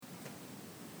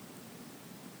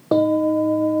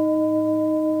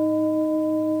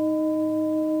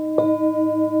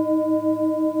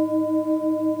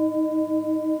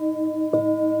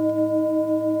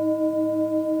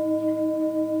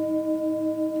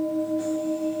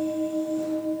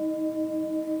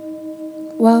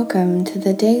Welcome to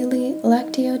the Daily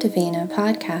Lectio Divina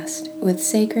podcast with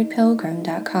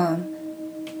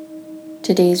sacredpilgrim.com.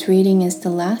 Today's reading is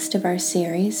the last of our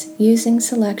series using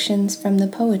selections from the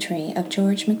poetry of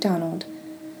George MacDonald,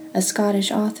 a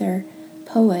Scottish author,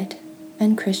 poet,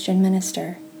 and Christian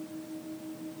minister.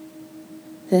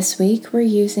 This week we're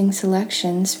using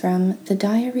selections from The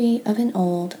Diary of an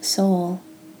Old Soul,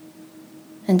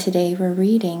 and today we're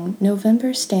reading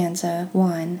November stanza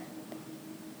 1.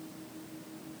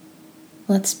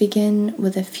 Let's begin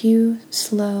with a few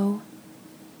slow,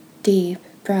 deep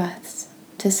breaths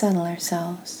to settle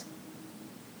ourselves.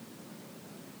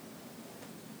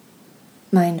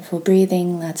 Mindful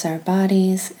breathing lets our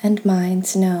bodies and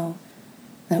minds know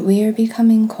that we are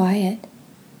becoming quiet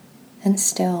and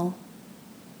still.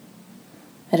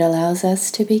 It allows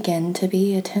us to begin to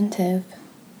be attentive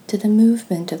to the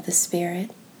movement of the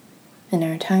Spirit in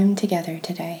our time together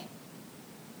today.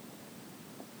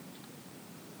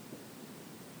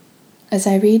 As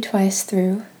I read twice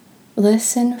through,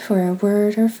 listen for a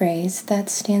word or phrase that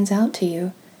stands out to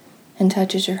you and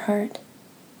touches your heart.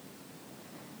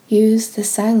 Use the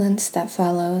silence that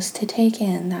follows to take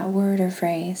in that word or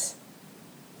phrase.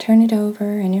 Turn it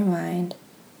over in your mind.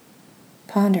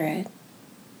 Ponder it.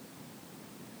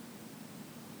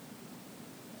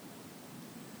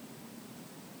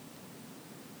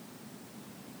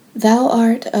 Thou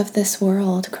art of this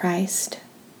world, Christ.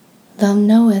 Thou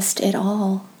knowest it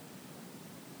all.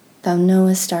 Thou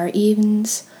knowest our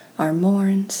evens, our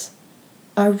morns,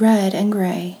 our red and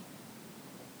gray,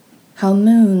 how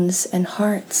moons and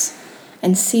hearts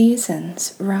and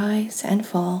seasons rise and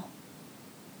fall,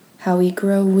 how we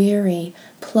grow weary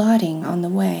plodding on the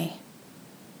way,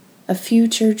 of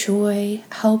future joy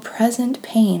how present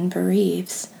pain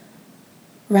bereaves,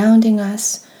 rounding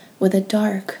us with a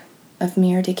dark of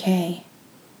mere decay,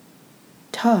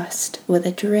 tossed with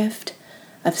a drift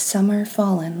of summer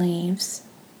fallen leaves.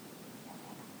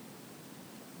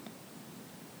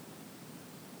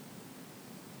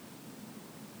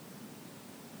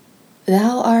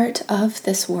 Thou art of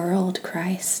this world,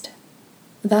 Christ.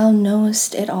 Thou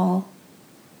knowest it all.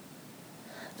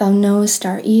 Thou knowest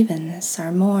our evens,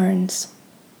 our morns,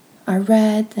 our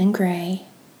red and gray,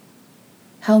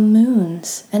 how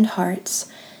moons and hearts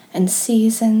and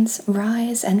seasons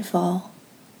rise and fall,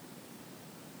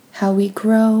 how we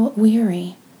grow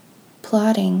weary,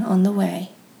 plodding on the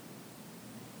way,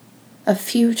 of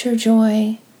future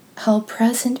joy, how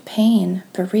present pain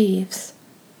bereaves,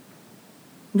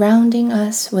 rounding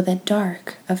us with a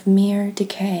dark of mere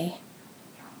decay,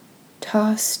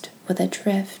 tossed with a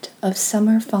drift of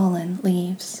summer fallen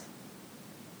leaves.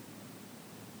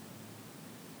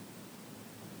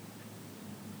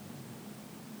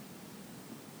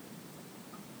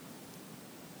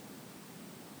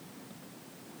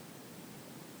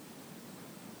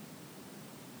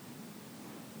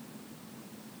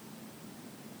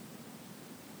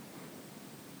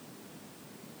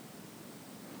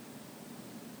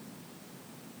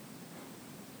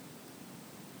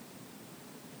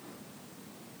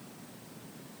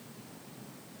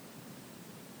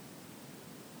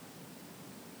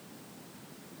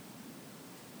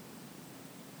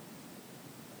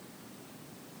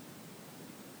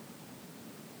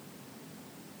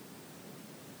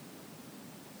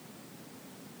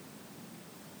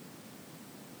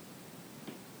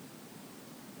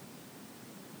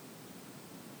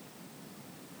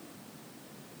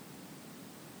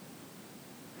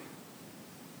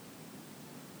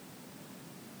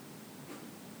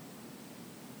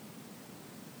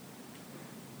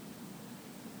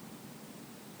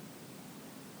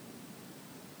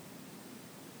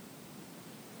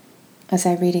 As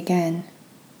I read again,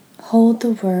 hold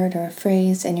the word or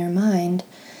phrase in your mind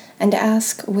and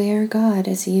ask where God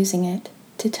is using it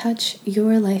to touch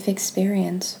your life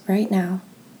experience right now.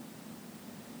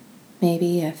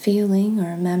 Maybe a feeling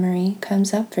or a memory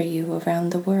comes up for you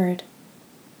around the word.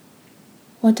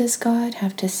 What does God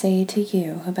have to say to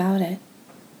you about it?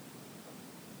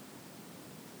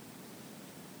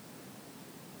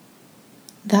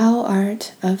 Thou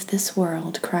art of this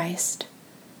world, Christ.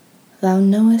 Thou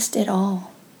knowest it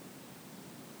all.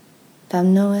 Thou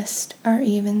knowest our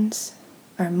evens,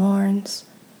 our morns,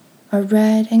 our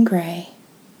red and gray,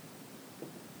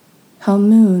 how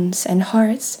moons and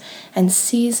hearts and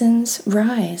seasons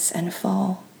rise and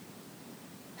fall,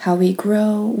 how we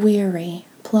grow weary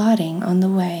plodding on the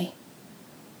way,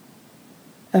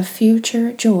 of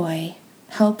future joy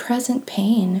how present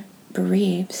pain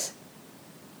bereaves,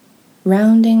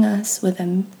 rounding us with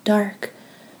a dark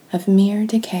of mere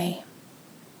decay,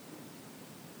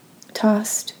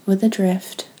 tossed with a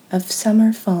drift of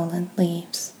summer fallen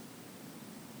leaves.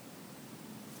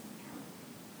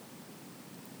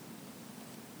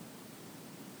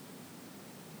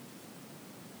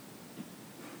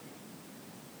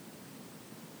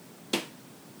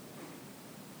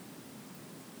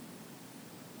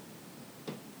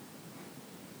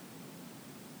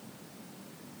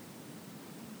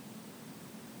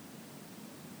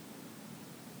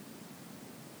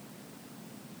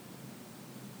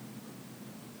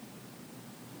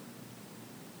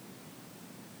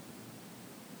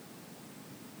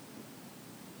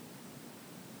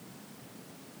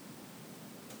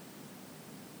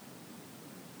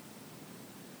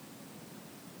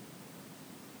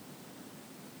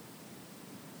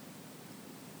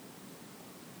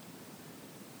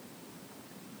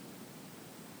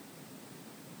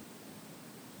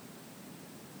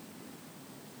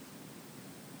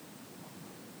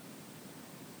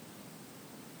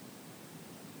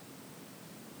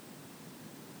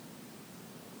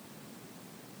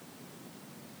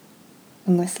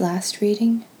 In this last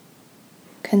reading,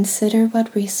 consider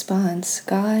what response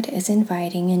God is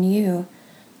inviting in you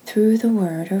through the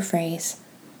word or phrase.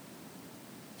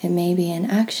 It may be an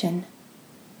action,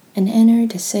 an inner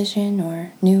decision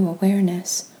or new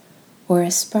awareness, or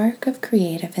a spark of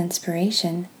creative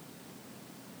inspiration.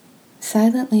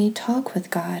 Silently talk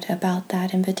with God about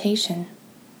that invitation.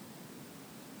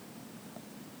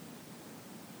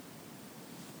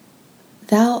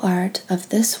 Thou art of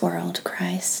this world,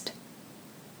 Christ.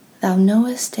 Thou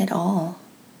knowest it all.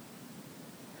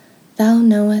 Thou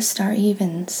knowest our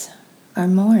evens, our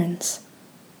morns,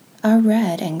 our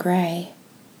red and gray,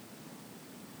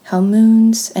 how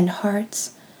moons and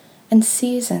hearts and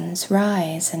seasons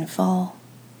rise and fall,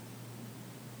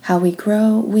 how we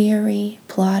grow weary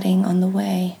plodding on the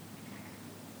way.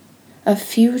 Of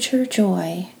future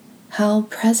joy, how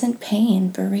present pain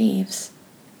bereaves,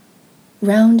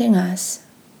 rounding us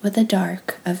with a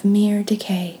dark of mere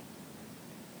decay,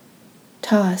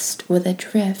 tossed with a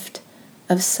drift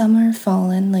of summer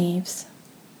fallen leaves.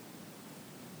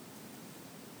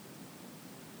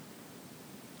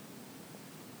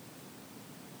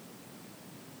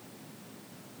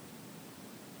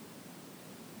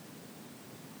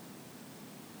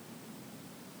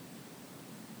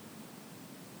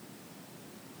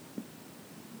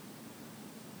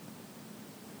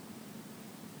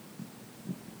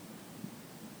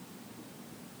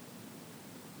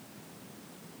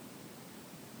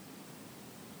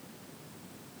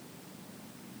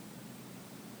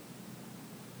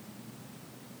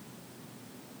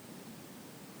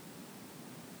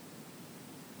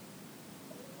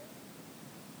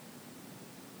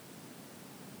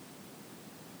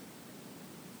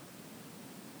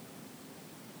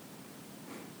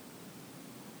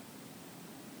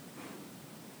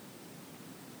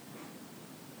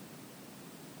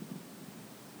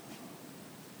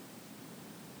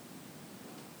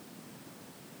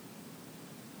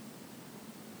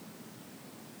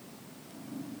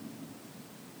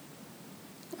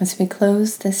 As we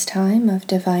close this time of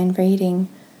divine reading,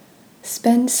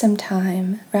 spend some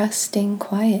time resting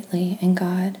quietly in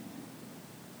God.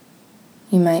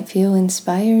 You might feel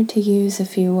inspired to use a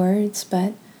few words,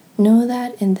 but know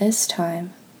that in this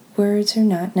time, words are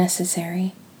not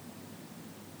necessary.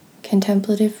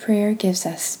 Contemplative prayer gives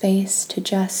us space to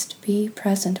just be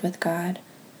present with God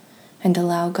and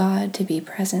allow God to be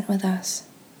present with us.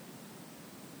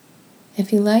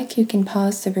 If you like, you can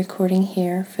pause the recording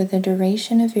here for the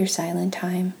duration of your silent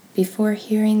time before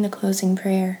hearing the closing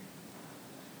prayer,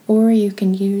 or you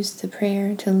can use the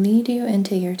prayer to lead you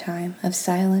into your time of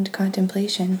silent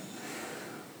contemplation.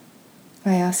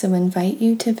 I also invite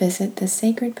you to visit the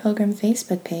Sacred Pilgrim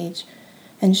Facebook page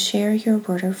and share your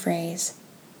word or phrase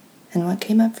and what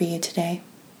came up for you today.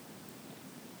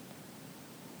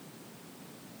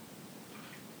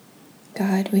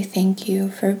 God, we thank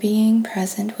you for being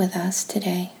present with us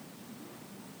today.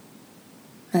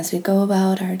 As we go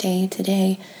about our day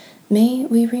today, may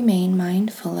we remain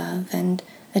mindful of and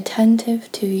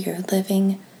attentive to your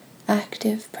living,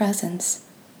 active presence,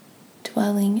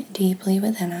 dwelling deeply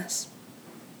within us.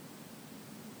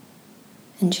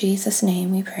 In Jesus'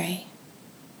 name we pray.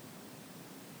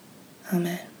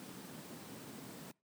 Amen.